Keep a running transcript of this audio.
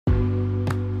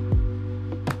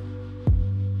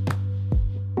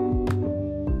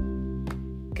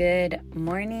Good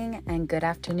morning and good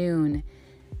afternoon,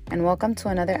 and welcome to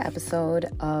another episode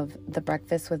of the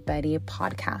Breakfast with Betty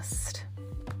podcast.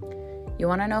 You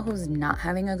want to know who's not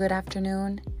having a good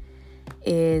afternoon?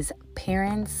 Is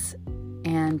parents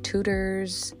and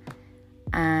tutors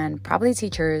and probably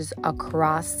teachers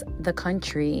across the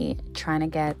country trying to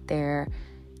get their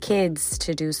kids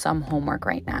to do some homework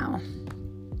right now.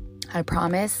 I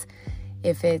promise,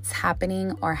 if it's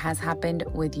happening or has happened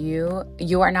with you,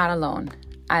 you are not alone.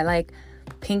 I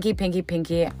pinky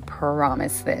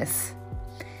promise this.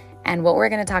 And what we're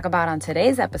going to talk about on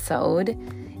today's episode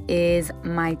is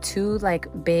my two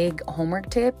big homework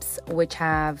tips, which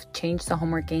have changed the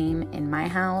homework game in my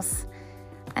house,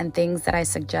 and things that I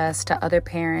suggest to other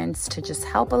parents to just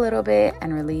help a little bit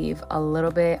and relieve a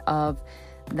little bit of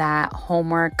that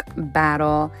homework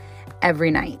battle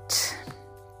every night.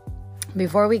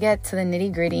 Before we get to the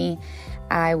nitty-gritty,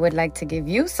 I would like to give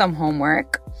you some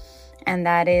homework, and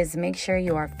that is make sure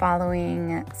you are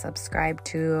following, subscribe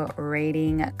to,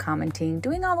 rating, commenting,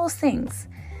 doing all those things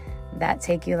that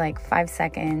take you 5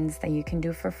 seconds that you can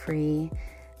do for free.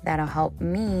 That'll help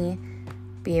me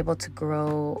be able to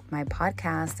grow my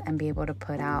podcast and be able to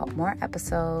put out more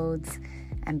episodes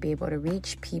and be able to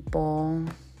reach people.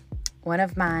 One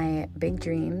of my big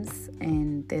dreams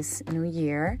in this new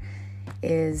year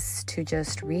is to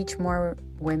just reach more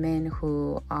women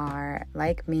who are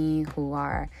like me, who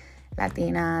are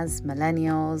Latinas,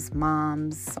 millennials,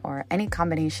 moms, or any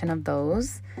combination of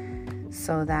those,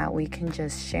 so that we can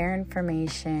just share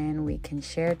information, we can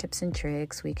share tips and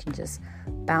tricks, we can just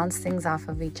bounce things off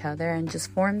of each other and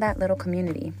just form that little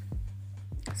community.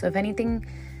 So if anything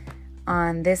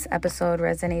on this episode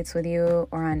resonates with you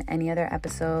or on any other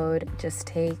episode, just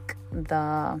take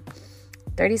the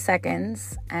 30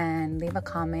 seconds and leave a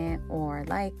comment or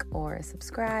like or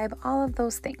subscribe, all of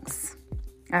those things.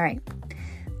 All right,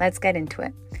 let's get into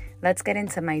it. Let's get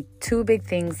into my two big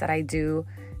things that I do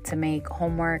to make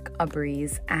homework a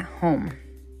breeze at home.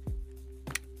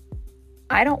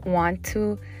 I don't want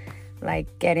to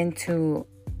get into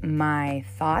my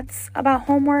thoughts about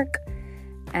homework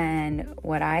and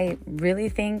what I really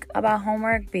think about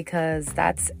homework, because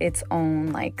that's its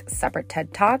own separate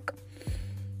TED Talk.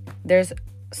 There's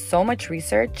so much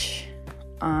research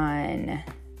on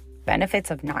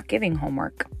benefits of not giving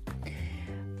homework.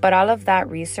 But all of that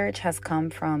research has come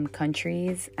from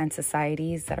countries and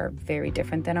societies that are very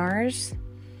different than ours.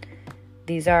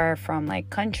 These are from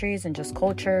countries and just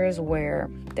cultures where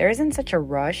there isn't such a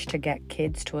rush to get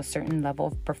kids to a certain level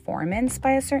of performance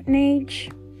by a certain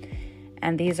age.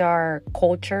 And these are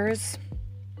cultures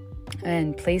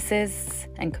and places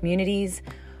and communities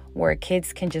where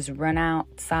kids can just run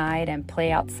outside and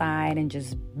play outside and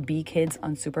just be kids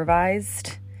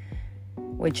unsupervised,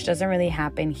 which doesn't really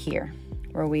happen here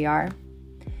where we are.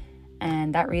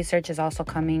 And that research is also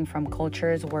coming from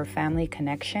cultures where family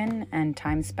connection and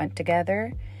time spent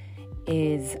together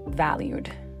is valued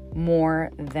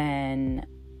more than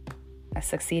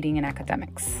succeeding in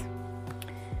academics.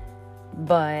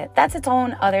 But that's its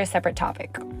own other separate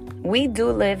topic. We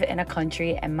do live in a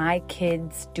country, and my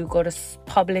kids do go to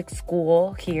public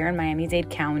school here in Miami-Dade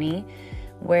County,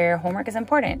 where homework is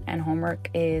important and homework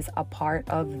is a part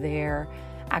of their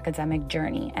academic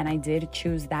journey. And I did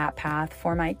choose that path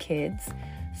for my kids,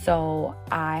 so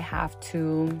I have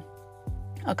to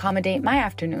accommodate my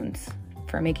afternoons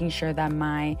for making sure that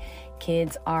my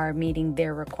kids are meeting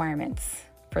their requirements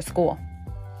for school.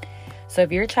 So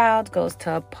if your child goes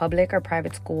to public or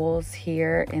private schools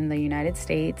here in the United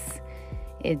States,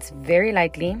 it's very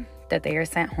likely that they are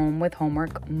sent home with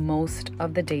homework most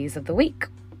of the days of the week.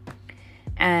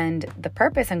 And the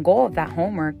purpose and goal of that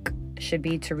homework should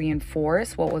be to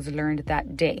reinforce what was learned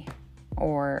that day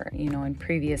or, in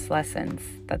previous lessons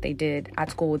that they did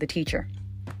at school with the teacher.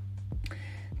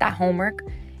 That homework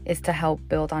is to help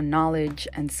build on knowledge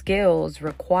and skills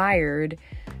required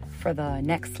for the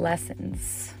next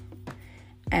lessons.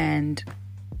 And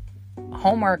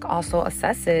homework also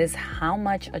assesses how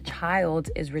much a child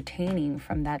is retaining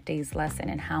from that day's lesson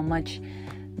and how much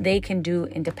they can do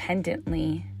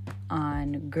independently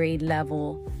on grade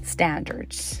level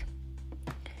standards.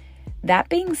 That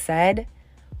being said,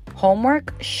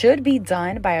 homework should be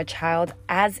done by a child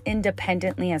as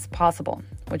independently as possible,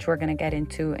 which we're going to get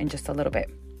into in just a little bit.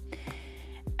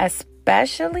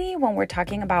 Especially when we're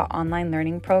talking about online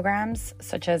learning programs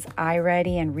such as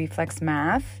iReady and Reflex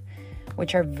Math,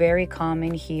 which are very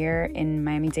common here in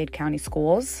Miami-Dade County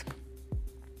schools.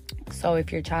 So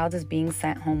if your child is being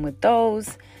sent home with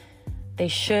those, they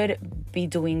should be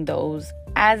doing those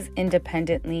as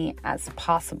independently as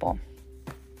possible.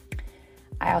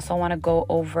 I also want to go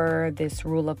over this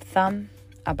rule of thumb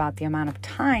about the amount of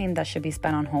time that should be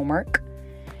spent on homework,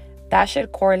 that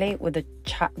should correlate with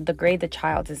the grade the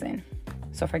child is in.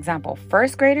 So for example,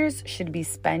 first graders should be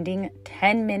spending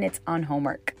 10 minutes on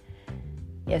homework.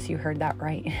 Yes, you heard that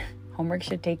right. Homework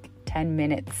should take 10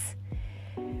 minutes.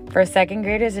 For second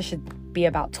graders, it should be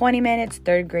about 20 minutes,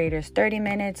 third graders 30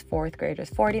 minutes, fourth graders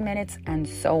 40 minutes, and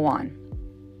so on.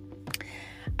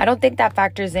 I don't think that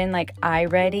factors in like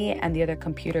iReady and the other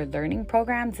computer learning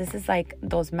programs. This is like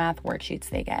those math worksheets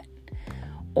they get,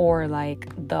 or like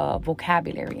the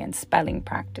vocabulary and spelling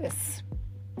practice.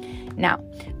 Now,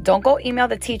 don't go email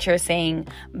the teacher saying,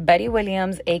 Betty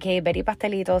Williams, aka Betty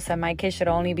Pastelito, said my kid should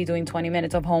only be doing 20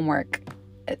 minutes of homework.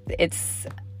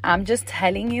 I'm just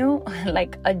telling you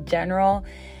like a general,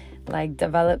 like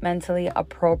developmentally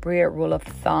appropriate rule of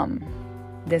thumb.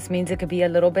 This means it could be a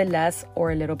little bit less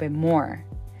or a little bit more.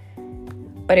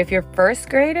 But if your first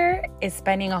grader is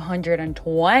spending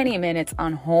 120 minutes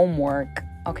on homework,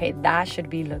 okay, that should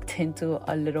be looked into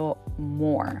a little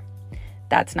more.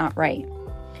 That's not right.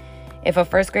 If a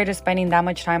first grader is spending that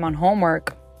much time on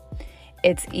homework,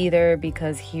 it's either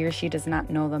because he or she does not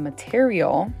know the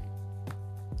material.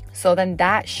 So then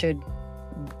that should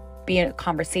be a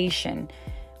conversation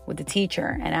with the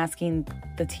teacher and asking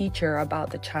the teacher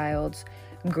about the child's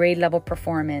grade level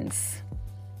performance,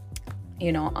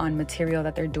 on material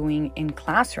that they're doing in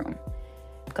classroom.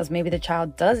 Because maybe the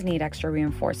child does need extra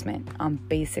reinforcement on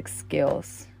basic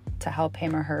skills to help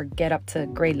him or her get up to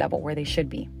grade level where they should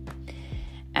be.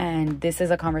 And this is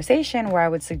a conversation where I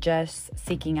would suggest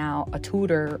seeking out a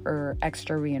tutor or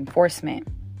extra reinforcement.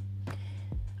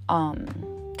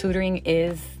 Tutoring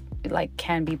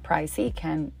can be pricey,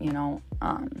 can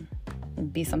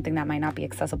be something that might not be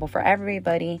accessible for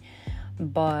everybody,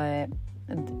 but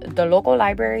the local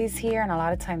libraries here and a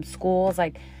lot of times schools,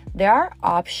 there are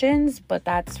options, but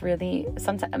that's really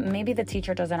sometimes maybe the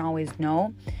teacher doesn't always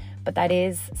know, but that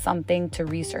is something to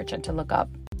research and to look up.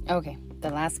 Okay, the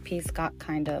last piece got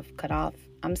kind of cut off.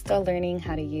 I'm still learning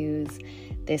how to use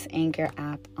this Anchor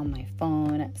app on my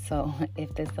phone, so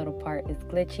if this little part is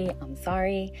glitchy, I'm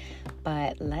sorry,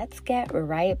 but let's get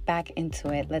right back into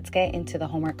it. Let's get into the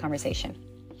homework conversation.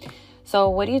 So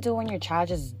what do you do when your child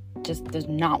just does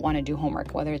not want to do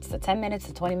homework, whether it's the 10 minutes,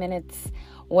 the 20 minutes,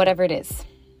 whatever it is,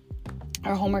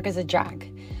 or homework is a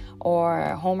drag,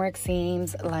 or homework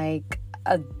seems like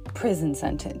a prison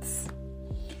sentence?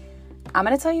 I'm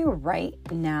going to tell you right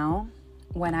now,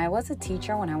 when I was a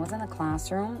teacher, when I was in a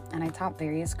classroom and I taught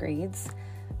various grades,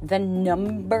 the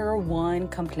number one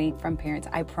complaint from parents,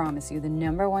 I promise you, the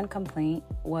number one complaint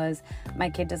was, my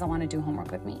kid doesn't want to do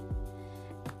homework with me.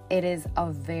 It is a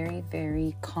very,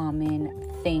 very common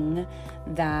thing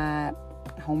that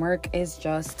homework is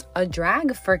just a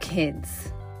drag for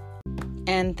kids.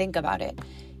 And think about it.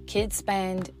 Kids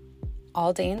spend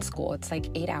all day in school. It's like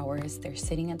 8 hours. They're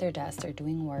sitting at their desk. They're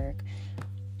doing work.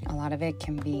 A lot of it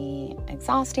can be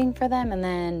exhausting for them. And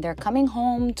then they're coming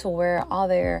home to where all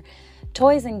their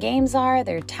toys and games are,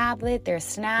 their tablet, their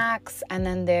snacks, and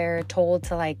then they're told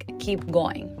to keep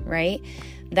going, right?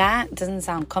 That doesn't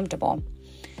sound comfortable.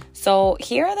 So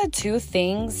here are the two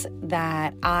things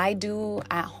that I do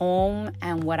at home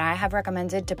and what I have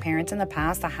recommended to parents in the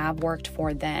past that have worked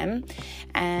for them.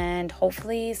 And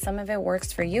hopefully some of it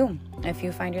works for you if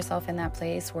you find yourself in that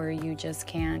place where you just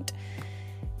can't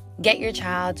get your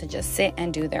child to just sit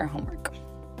and do their homework.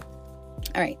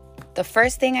 All right. The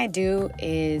first thing I do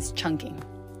is chunking.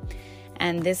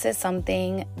 And this is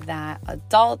something that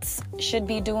adults should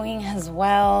be doing as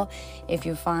well. If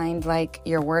you find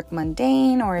your work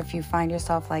mundane, or if you find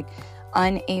yourself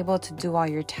unable to do all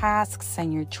your tasks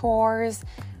and your chores,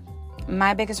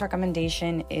 my biggest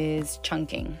recommendation is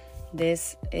chunking.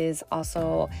 This is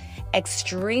also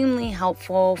extremely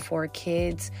helpful for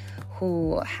kids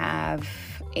who have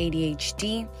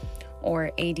ADHD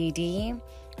or ADD.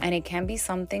 And it can be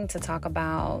something to talk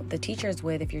about the teachers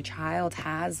with if your child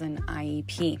has an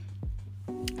IEP.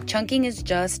 Chunking is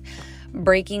just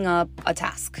breaking up a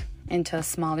task into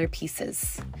smaller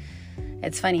pieces.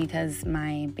 It's funny because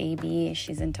my baby,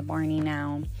 she's into Barney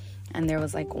now. And there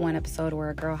was one episode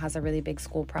where a girl has a really big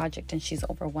school project and she's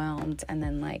overwhelmed. And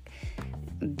then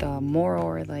the moral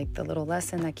or the little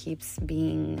lesson that keeps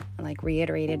being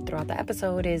reiterated throughout the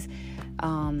episode is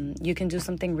you can do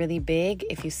something really big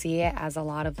if you see it as a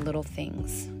lot of little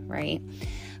things, right?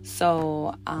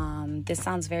 So this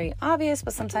sounds very obvious,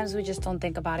 but sometimes we just don't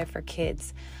think about it for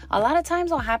kids. A lot of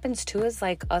times what happens too is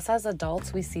us as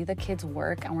adults, we see the kids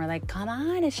work and we're like, come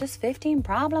on, it's just 15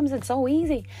 problems. It's so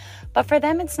easy. But for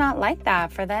them, it's not like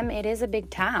that. For them, it is a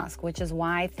big task, which is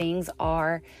why things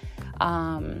are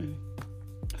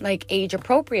like age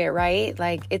appropriate, right?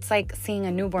 Like it's like seeing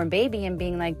a newborn baby and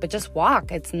being like, but just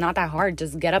walk. It's not that hard.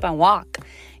 Just get up and walk,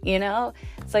 you know?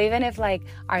 So even if like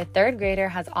our third grader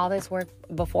has all this work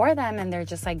before them and they're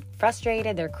just like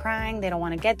frustrated, they're crying, they don't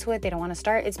want to get to it, they don't want to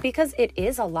start, it's because it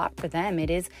is a lot for them.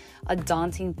 It is a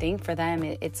daunting thing for them.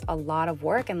 It's a lot of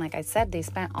work. And like I said, they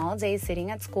spent all day sitting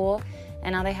at school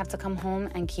and now they have to come home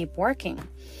and keep working.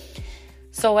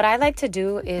 So what I like to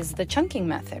do is the chunking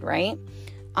method, right?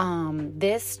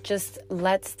 This just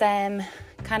lets them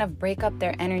kind of break up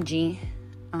their energy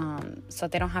so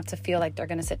they don't have to feel like they're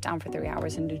going to sit down for 3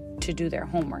 hours and to do their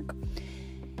homework.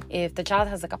 If the child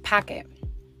has like a packet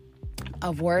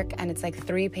of work and it's like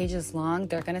 3 pages long,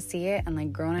 they're going to see it and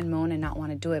like groan and moan and not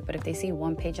want to do it. But if they see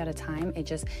 1 page at a time, it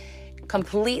just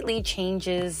completely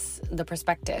changes the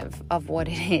perspective of what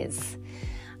it is.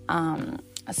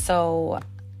 So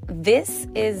this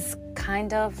is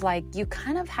kind of like, you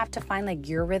kind of have to find like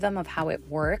your rhythm of how it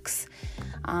works,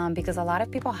 because a lot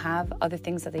of people have other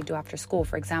things that they do after school.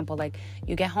 For example, like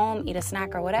you get home, eat a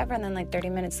snack or whatever, and then like 30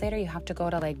 minutes later, you have to go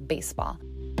to like baseball.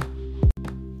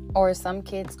 Or some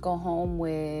kids go home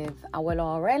with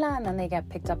abuelo or abuela, and then they get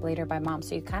picked up later by mom.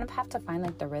 So you kind of have to find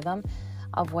like the rhythm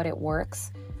of what it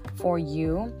works for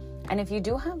you. And if you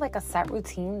do have like a set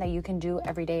routine that you can do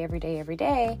every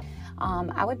day,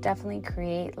 I would definitely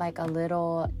create like a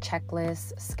little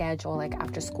checklist schedule, like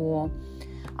after school.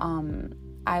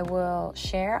 I will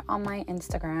share on my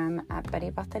Instagram at Betty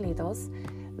Pastelitos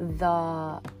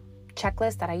the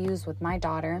checklist that I use with my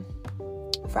daughter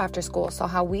for after school. So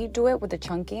how we do it with the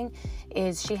chunking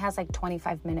is she has like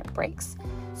 25-minute breaks.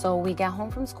 So we get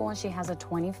home from school and she has a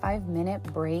 25-minute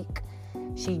break.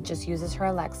 She just uses her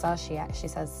Alexa. She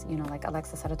says, you know, like,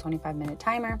 Alexa, set a 25-minute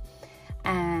timer.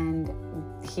 And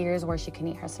here's where she can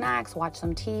eat her snacks, watch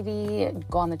some TV,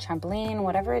 go on the trampoline,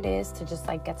 whatever it is, to just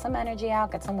like get some energy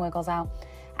out, get some wiggles out.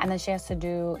 And then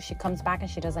she comes back and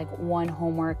she does like one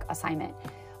homework assignment,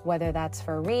 whether that's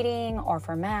for reading or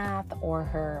for math or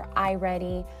her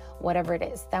iReady, whatever it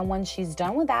is. Then when she's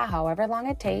done with that, however long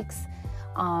it takes,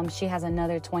 she has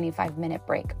another 25-minute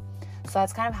break. So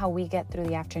that's kind of how we get through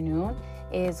the afternoon,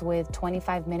 is with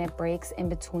 25-minute breaks in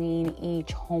between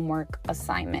each homework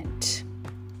assignment.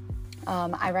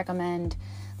 I recommend,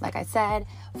 like I said,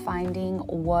 finding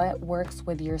what works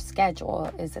with your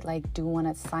schedule. Is it like do one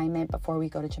assignment before we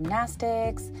go to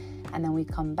gymnastics and then we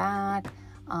come back,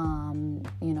 have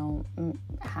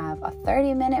a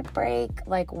 30-minute break,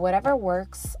 like whatever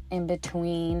works in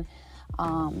between,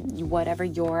 whatever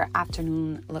your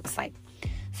afternoon looks like.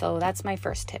 So that's my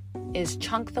first tip, is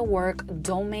chunk the work.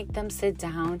 Don't make them sit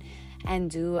down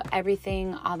and do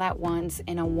everything all at once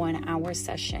in a 1-hour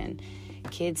session.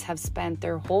 Kids have spent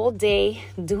their whole day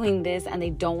doing this and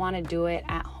they don't want to do it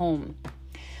at home.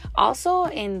 Also,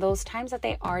 in those times that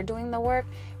they are doing the work,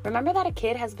 remember that a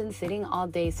kid has been sitting all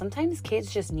day. Sometimes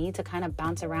kids just need to kind of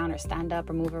bounce around or stand up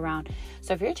or move around.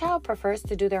 So if your child prefers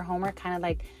to do their homework kind of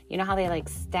like, you know how they like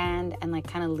stand and like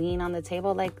kind of lean on the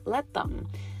table, like let them.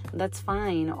 That's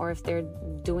fine. Or if they're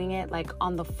doing it like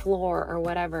on the floor or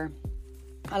whatever.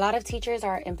 A lot of teachers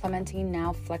are implementing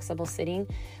now flexible sitting,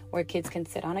 where kids can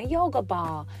sit on a yoga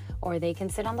ball, or they can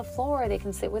sit on the floor, they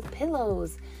can sit with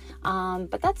pillows.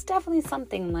 But that's definitely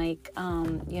something like,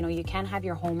 you can have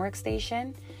your homework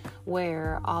station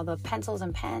where all the pencils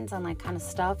and pens and like kind of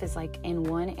stuff is like in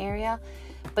one area.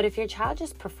 But if your child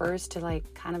just prefers to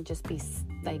like kind of just be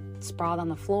like sprawled on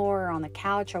the floor or on the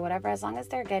couch or whatever, as long as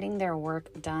they're getting their work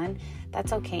done,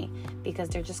 that's okay, because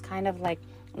they're just kind of like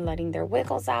letting their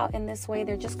wiggles out in this way.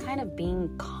 They're just kind of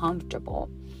being comfortable.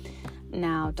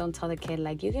 Now, don't tell the kid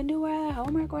like you can do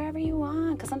homework wherever you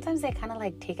want, because sometimes they kind of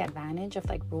like take advantage of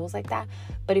like rules like that.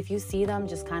 But if you see them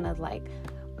just kind of like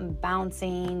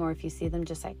bouncing, or if you see them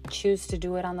just like choose to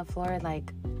do it on the floor,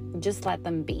 like just let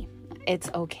them be. It's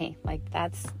okay. Like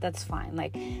that's fine.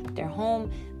 Like they're home,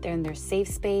 they're in their safe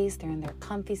space, they're in their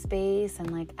comfy space,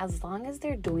 and like as long as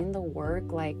they're doing the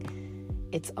work, like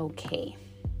it's okay.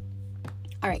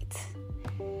 All right.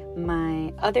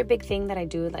 My other big thing that I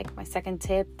do, like my second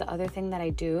tip, the other thing that I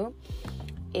do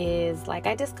is, like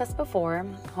I discussed before,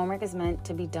 homework is meant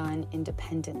to be done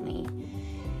independently.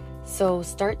 So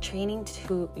start training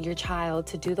to your child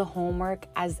to do the homework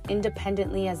as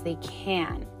independently as they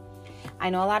can. I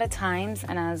know a lot of times,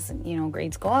 and as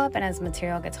grades go up and as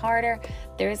material gets harder,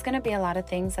 there's going to be a lot of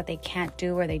things that they can't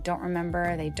do, or they don't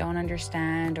remember, they don't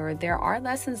understand, or there are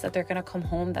lessons that they're going to come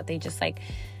home that they just like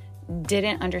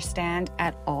didn't understand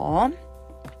at all.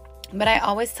 But I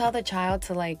always tell the child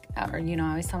to I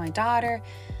always tell my daughter,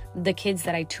 the kids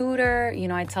that I tutor,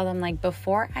 I tell them like,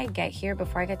 before I get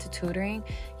to tutoring,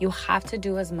 you have to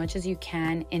do as much as you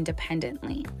can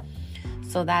independently.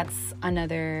 So that's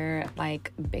another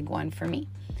like big one for me.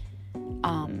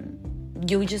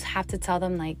 You just have to tell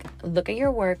them, like, look at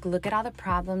your work, look at all the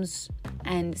problems,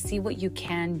 and see what you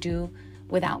can do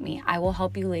without me. I will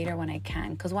help you later when I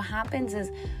can. Because what happens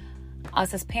is,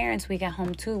 us as parents, we get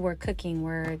home too, we're cooking,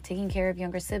 we're taking care of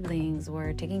younger siblings,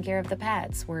 we're taking care of the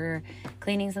pets, we're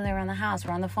cleaning something around the house,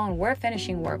 we're on the phone, we're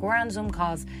finishing work, we're on Zoom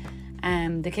calls,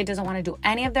 and the kid doesn't want to do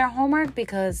any of their homework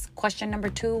because question number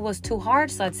 2 was too hard.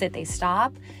 So that's it, they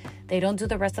stop, they don't do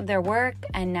the rest of their work,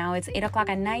 and now it's 8 o'clock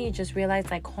at night, you just realize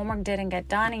like homework didn't get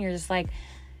done, and you're just like,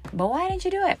 but why didn't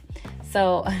you do it?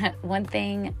 So one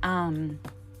thing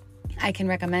I can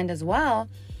recommend as well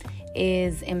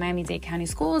is, in Miami-Dade County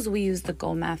Schools, we use the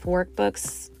Go Math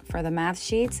workbooks for the math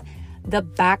sheets. The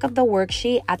back of the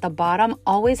worksheet at the bottom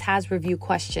always has review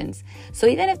questions. So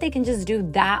even if they can just do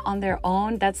that on their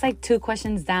own, that's like 2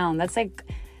 questions down. That's like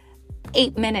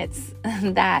 8 minutes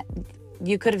that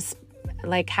you could have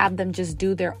like have them just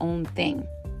do their own thing.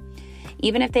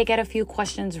 Even if they get a few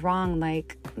questions wrong,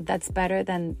 like that's better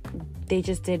than they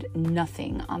just did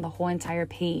nothing on the whole entire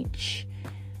page.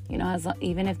 You know,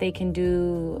 even if they can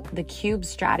do the cube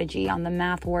strategy on the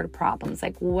math word problems,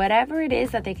 like whatever it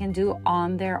is that they can do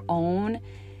on their own,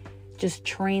 just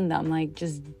train them. Like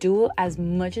just do as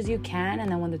much as you can.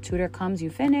 And then when the tutor comes, you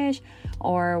finish.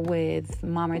 Or with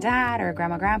mom or dad or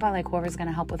grandma, grandpa, like whoever's going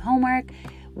to help with homework,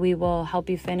 we will help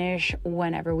you finish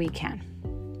whenever we can.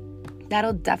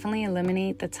 That'll definitely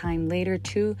eliminate the time later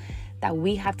too, that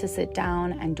we have to sit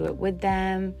down and do it with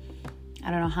them. I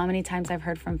don't know how many times I've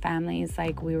heard from families,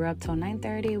 like, we were up till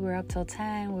 9:30, we were up till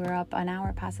 10, we were up an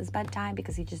hour past his bedtime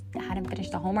because he just hadn't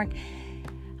finished the homework.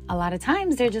 A lot of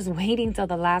times they're just waiting till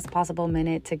the last possible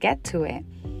minute to get to it.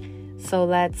 So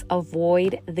let's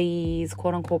avoid these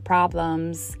quote unquote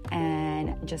problems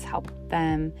and just help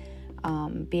them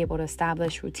be able to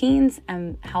establish routines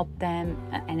and help them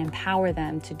and empower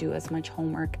them to do as much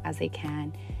homework as they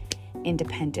can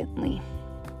independently.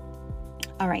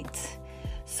 All right.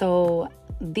 So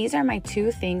these are my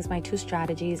 2 things, my 2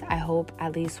 strategies. I hope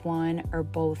at least one or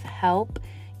both help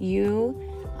you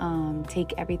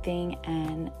take everything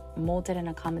and mold it and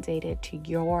accommodate it to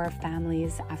your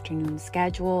family's afternoon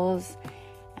schedules.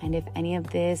 And if any of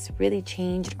this really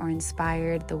changed or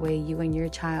inspired the way you and your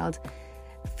child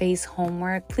face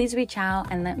homework, please reach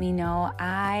out and let me know.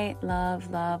 I love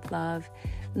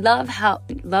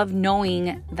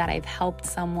knowing that I've helped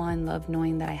someone, love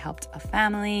knowing that I helped a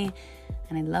family.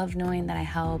 And I love knowing that I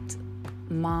helped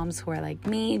moms who are like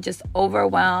me, just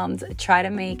overwhelmed, trying to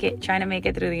make it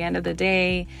through the end of the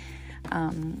day.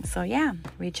 So yeah,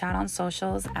 reach out on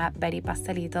socials at Betty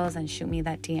Pastelitos and shoot me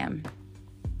that DM.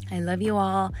 I love you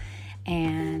all,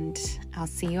 and I'll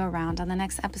see you around on the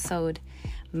next episode.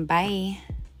 Bye.